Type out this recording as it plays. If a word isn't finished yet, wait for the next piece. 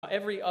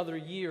every other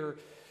year,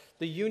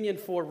 the Union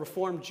for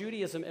Reformed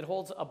Judaism, it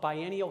holds a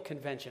biennial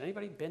convention.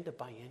 Anybody been to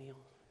biennial?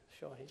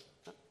 Show of hands.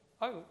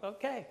 Oh,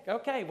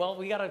 okay. Well,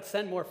 we got to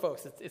send more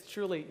folks. It's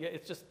truly,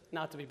 it's just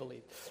not to be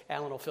believed.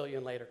 Alan will fill you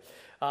in later.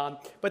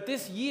 But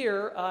this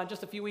year,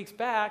 just a few weeks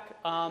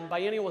back,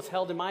 biennial was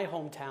held in my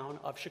hometown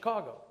of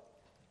Chicago.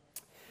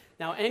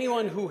 Now,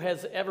 anyone who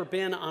has ever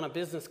been on a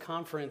business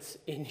conference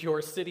in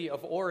your city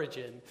of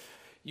origin,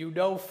 you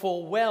know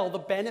full well the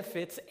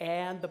benefits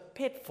and the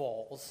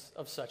pitfalls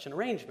of such an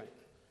arrangement.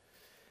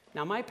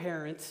 Now, my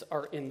parents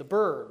are in the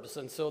burbs,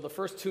 and so the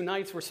first 2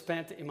 nights were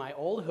spent in my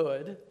old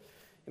hood,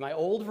 in my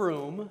old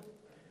room,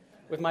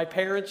 with my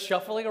parents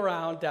shuffling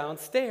around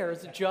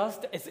downstairs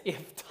just as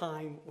if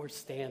time were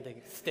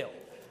standing still.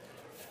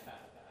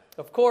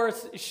 Of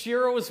course,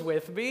 Shira was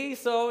with me,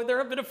 so there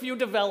have been a few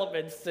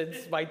developments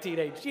since my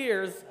teenage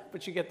years,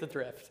 but you get the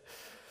drift.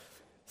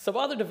 Some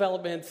other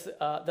developments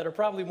that are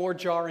probably more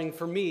jarring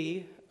for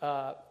me,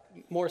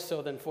 more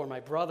so than for my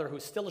brother,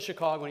 who's still in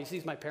Chicago and he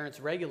sees my parents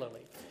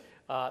regularly.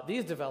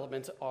 These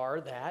developments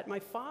are that my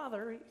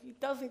father, he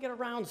doesn't get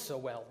around so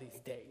well these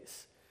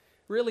days.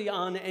 Really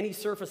on any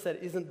surface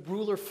that isn't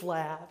ruler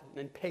flat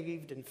and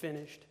paved and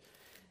finished.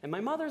 And my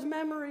mother's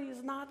memory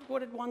is not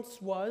what it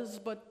once was,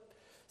 but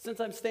since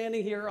I'm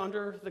standing here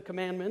under the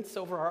commandments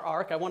over our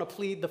ark, I want to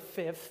plead the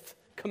 5th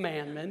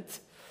commandment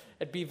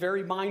and be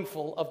very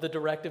mindful of the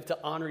directive to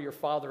honor your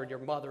father and your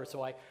mother,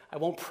 so I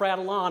won't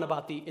prattle on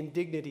about the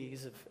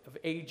indignities of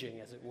aging,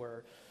 as it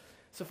were.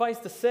 Suffice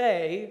to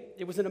say,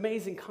 it was an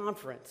amazing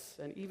conference,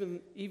 and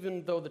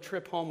even though the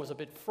trip home was a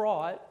bit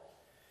fraught,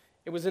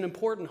 it was an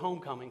important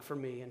homecoming for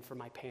me and for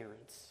my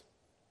parents.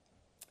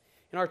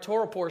 In our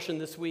Torah portion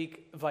this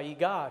week,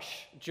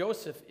 Vayigash,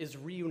 Joseph is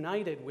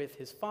reunited with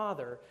his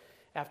father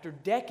after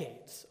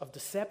decades of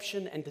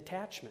deception and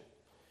detachment.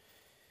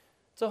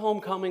 It's a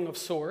homecoming of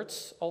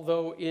sorts,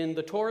 although in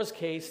the Torah's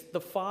case, the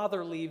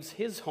father leaves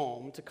his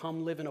home to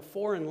come live in a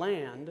foreign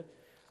land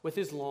with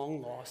his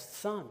long-lost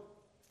son.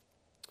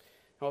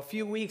 Now, a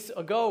few weeks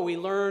ago, we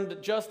learned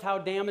just how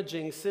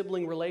damaging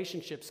sibling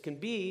relationships can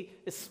be,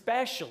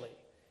 especially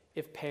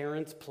if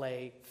parents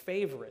play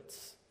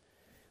favorites.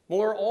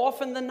 More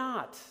often than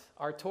not,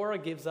 our Torah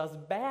gives us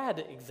bad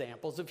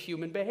examples of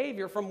human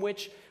behavior from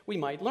which we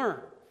might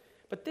learn.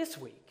 But this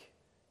week,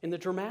 in the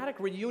dramatic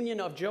reunion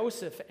of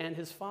Joseph and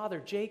his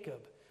father Jacob,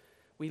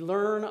 we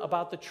learn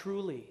about the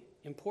truly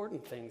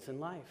important things in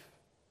life.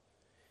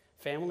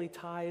 Family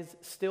ties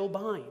still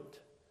bind,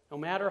 no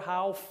matter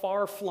how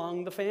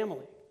far-flung the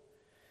family.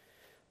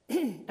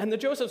 And the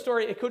Joseph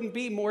story, it couldn't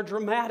be more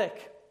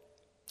dramatic.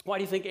 Why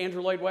do you think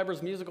Andrew Lloyd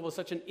Webber's musical was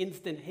such an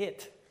instant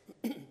hit?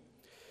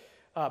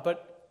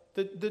 But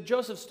the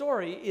Joseph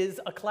story is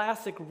a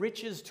classic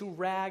riches to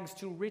rags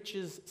to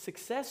riches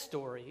success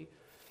story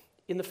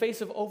in the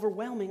face of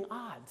overwhelming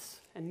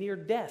odds and near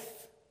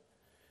death.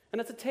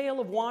 And it's a tale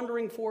of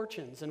wandering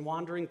fortunes and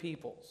wandering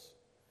peoples.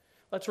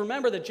 Let's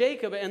remember that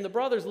Jacob and the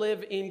brothers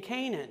live in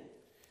Canaan,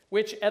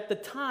 which at the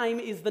time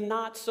is the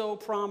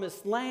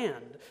not-so-promised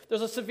land.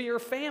 There's a severe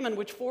famine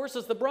which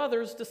forces the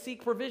brothers to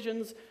seek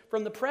provisions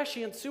from the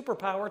prescient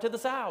superpower to the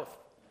south,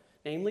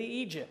 namely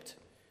Egypt,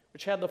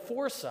 which had the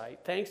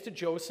foresight, thanks to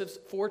Joseph's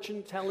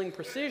fortune-telling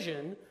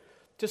precision,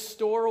 to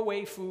store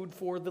away food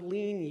for the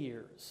lean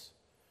years.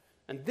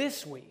 And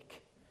this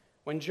week,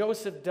 when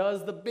Joseph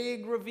does the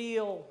big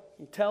reveal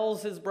and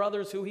tells his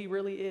brothers who he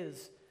really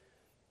is,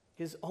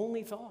 his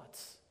only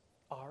thoughts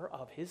are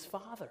of his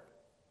father.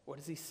 What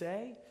does he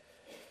say?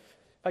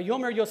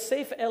 Vayomer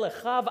Yosef el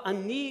Echav,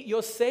 ani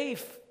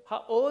Yosef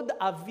ha'od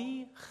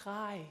avi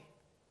chai.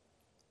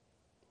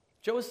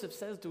 Joseph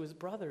says to his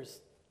brothers,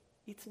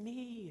 it's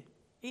me,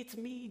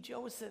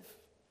 Joseph.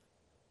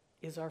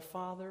 Is our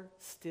father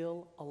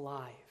still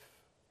alive?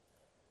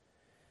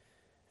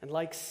 And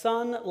like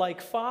son,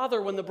 like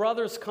father, when the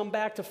brothers come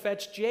back to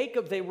fetch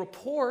Jacob, they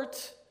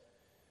report,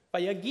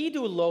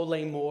 Vayagidu lo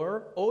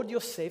lemor, od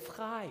Yosef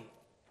chai.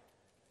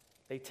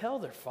 They tell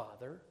their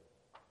father,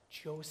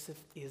 Joseph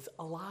is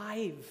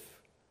alive.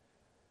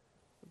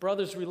 The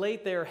brothers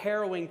relate their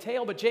harrowing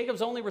tale, but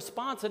Jacob's only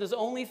response and his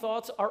only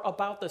thoughts are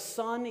about the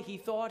son he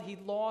thought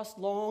he'd lost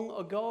long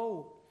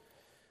ago.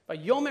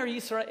 Vayomer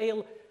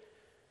Yisrael,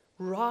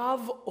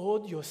 Rav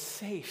od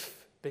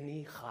Yosef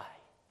beni chai.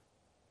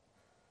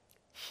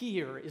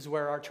 Here is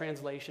where our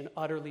translation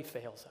utterly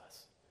fails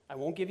us. I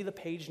won't give you the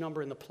page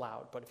number in the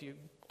Plough, but if you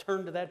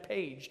turn to that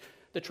page,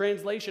 the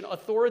translation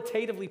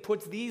authoritatively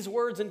puts these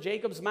words in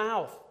Jacob's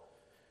mouth.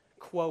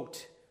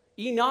 Quote,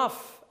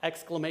 enough,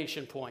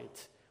 exclamation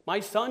point. My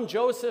son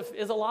Joseph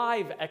is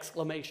alive,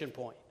 exclamation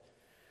point.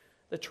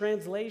 The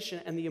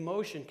translation and the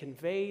emotion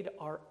conveyed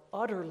are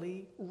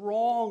utterly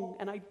wrong,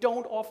 and I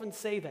don't often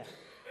say that,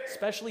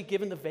 especially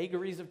given the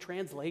vagaries of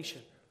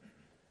translation.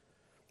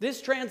 This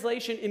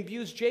translation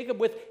imbues Jacob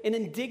with an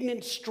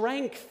indignant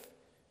strength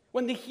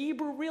when the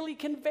Hebrew really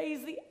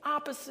conveys the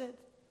opposite.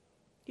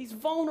 He's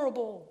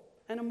vulnerable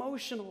and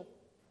emotional.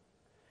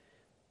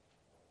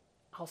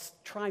 I'll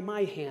try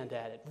my hand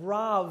at it.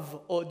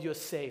 Rav od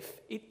Yosef.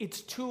 It's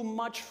too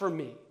much for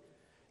me.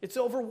 It's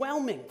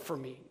overwhelming for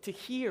me to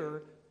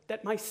hear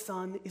that my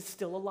son is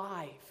still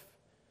alive.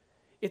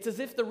 It's as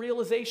if the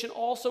realization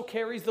also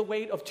carries the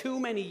weight of too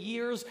many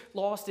years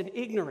lost in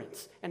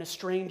ignorance and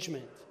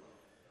estrangement.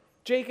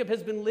 Jacob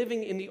has been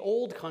living in the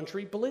old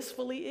country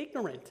blissfully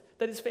ignorant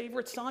that his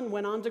favorite son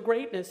went on to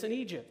greatness in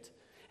Egypt.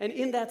 And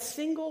in that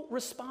single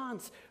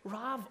response,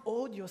 Rav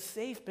od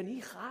Yosef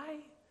beni chai,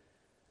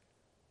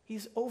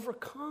 he's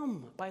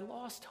overcome by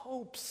lost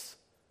hopes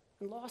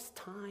and lost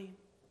time.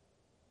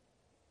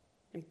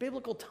 In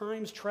biblical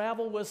times,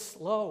 travel was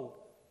slow,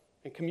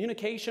 and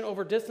communication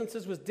over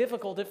distances was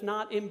difficult, if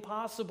not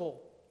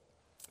impossible.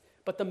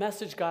 But the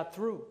message got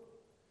through.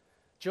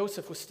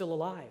 Joseph was still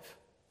alive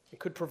and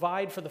could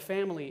provide for the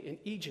family in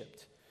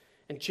Egypt.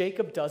 And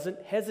Jacob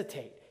doesn't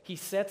hesitate. He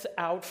sets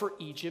out for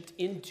Egypt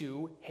in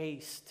due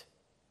haste.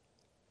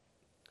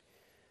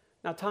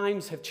 Now,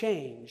 times have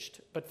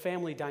changed, but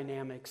family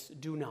dynamics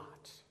do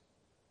not.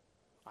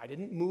 I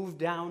didn't move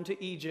down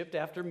to Egypt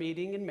after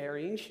meeting and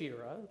marrying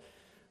Shira,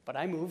 but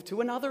I moved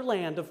to another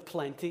land of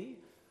plenty,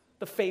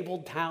 the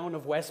fabled town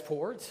of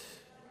Westport.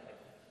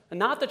 And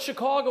not that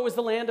Chicago is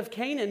the land of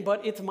Canaan,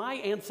 but it's my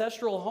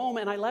ancestral home,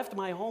 and I left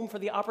my home for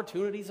the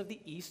opportunities of the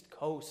East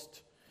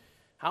Coast.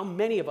 How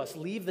many of us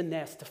leave the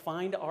nest to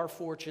find our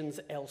fortunes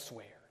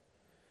elsewhere?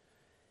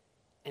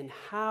 And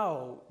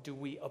how do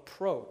we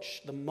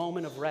approach the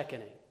moment of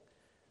reckoning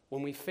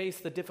when we face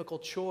the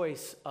difficult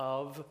choice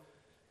of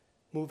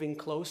moving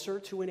closer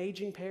to an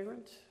aging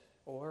parent,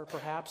 or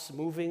perhaps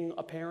moving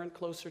a parent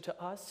closer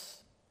to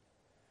us?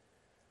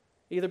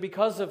 Either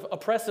because of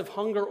oppressive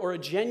hunger or a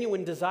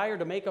genuine desire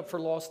to make up for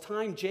lost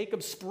time,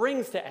 Jacob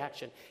springs to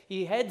action.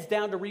 He heads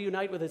down to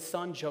reunite with his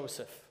son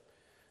Joseph.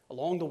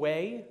 Along the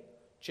way,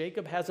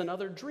 Jacob has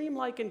another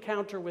dreamlike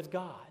encounter with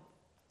God.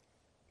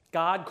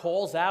 God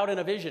calls out in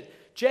a vision,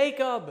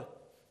 "Jacob,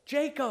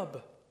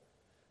 Jacob."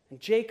 And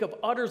Jacob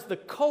utters the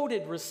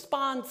coded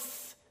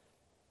response,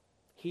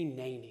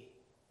 "Hineni,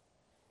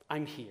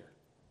 I'm here.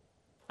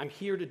 I'm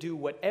here to do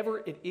whatever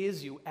it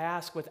is you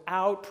ask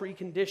without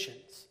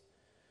preconditions."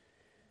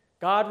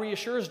 God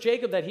reassures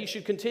Jacob that he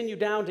should continue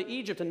down to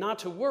Egypt and not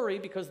to worry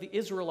because the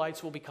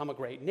Israelites will become a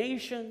great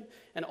nation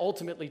and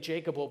ultimately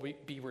Jacob will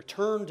be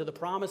returned to the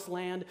promised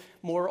land.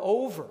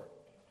 Moreover,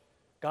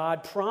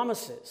 God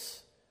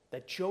promises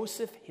that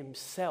Joseph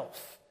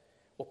himself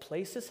will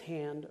place his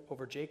hand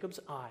over Jacob's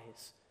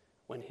eyes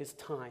when his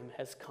time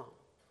has come.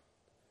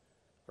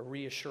 A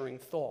reassuring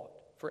thought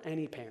for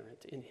any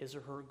parent in his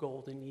or her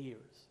golden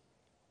years.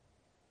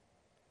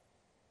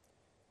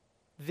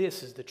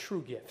 This is the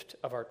true gift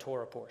of our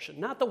Torah portion.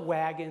 Not the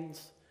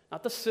wagons,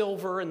 not the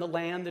silver and the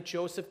land that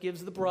Joseph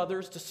gives the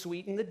brothers to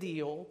sweeten the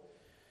deal.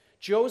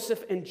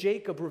 Joseph and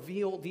Jacob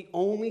reveal the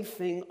only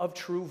thing of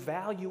true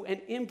value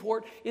and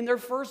import in their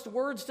first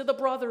words to the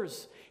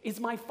brothers. Is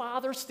my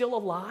father still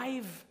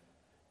alive?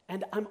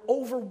 And I'm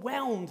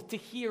overwhelmed to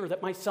hear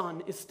that my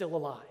son is still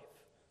alive.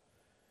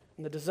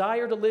 And the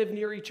desire to live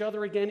near each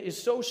other again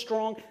is so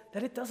strong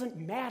that it doesn't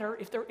matter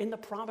if they're in the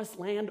promised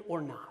land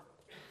or not.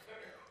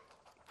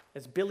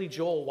 As Billy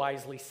Joel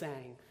wisely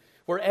sang,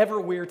 "Wherever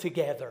we're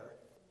together,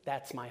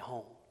 that's my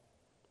home."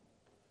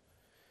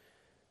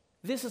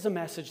 This is a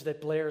message that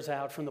blares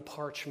out from the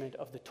parchment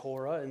of the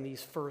Torah in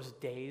these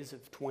first days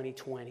of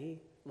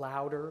 2020,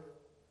 louder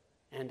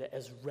and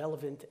as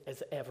relevant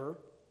as ever.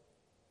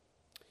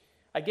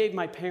 I gave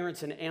my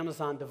parents an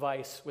Amazon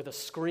device with a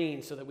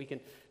screen so that we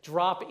can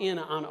drop in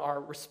on our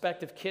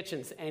respective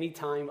kitchens any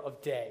time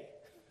of day.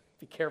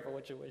 Be careful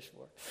what you wish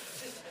for.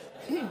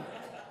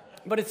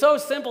 But it's so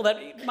simple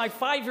that my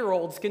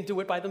 5-year-olds can do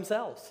it by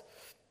themselves.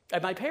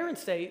 And my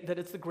parents say that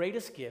it's the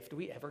greatest gift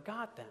we ever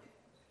got them.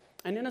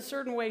 And in a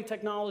certain way,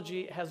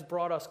 technology has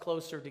brought us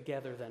closer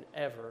together than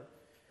ever.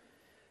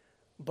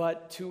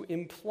 But to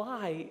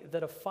imply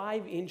that a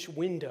 5-inch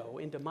window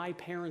into my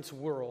parents'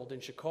 world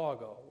in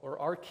Chicago or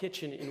our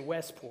kitchen in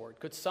Westport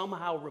could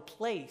somehow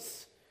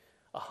replace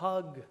a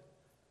hug,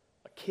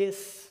 a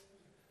kiss,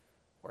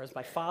 or as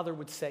my father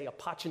would say, a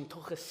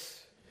pachentuchis,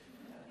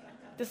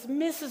 this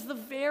misses the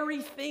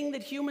very thing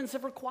that humans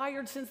have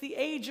required since the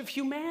age of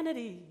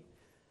humanity: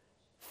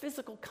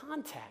 physical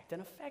contact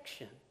and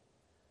affection.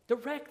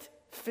 Direct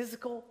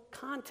physical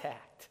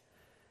contact.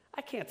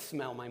 I can't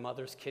smell my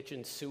mother's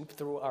kitchen soup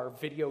through our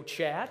video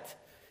chat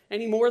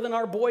any more than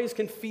our boys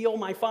can feel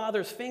my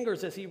father's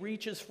fingers as he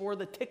reaches for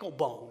the tickle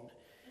bone.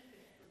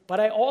 But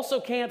I also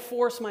can't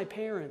force my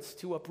parents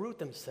to uproot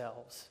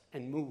themselves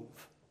and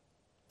move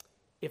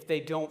if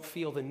they don't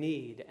feel the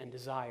need and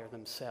desire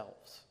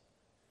themselves.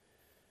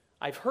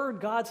 I've heard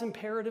God's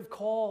imperative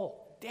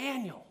call,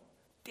 "Daniel,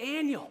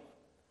 Daniel."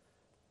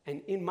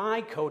 And in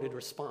my coded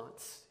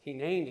response,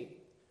 "Hineni,"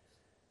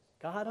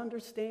 God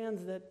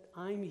understands that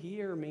I'm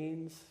here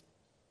means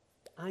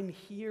I'm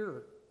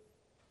here.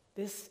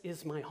 This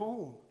is my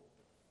home.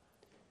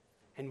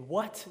 And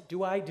what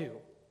do I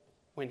do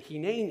when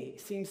Hineni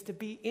seems to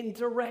be in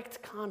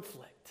direct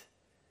conflict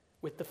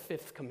with the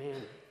 5th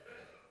commandment?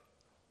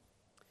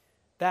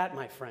 That,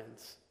 my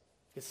friends,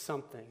 is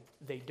something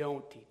they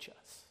don't teach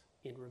us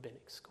in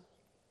rabbinic school.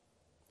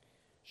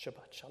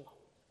 Shabbat shalom.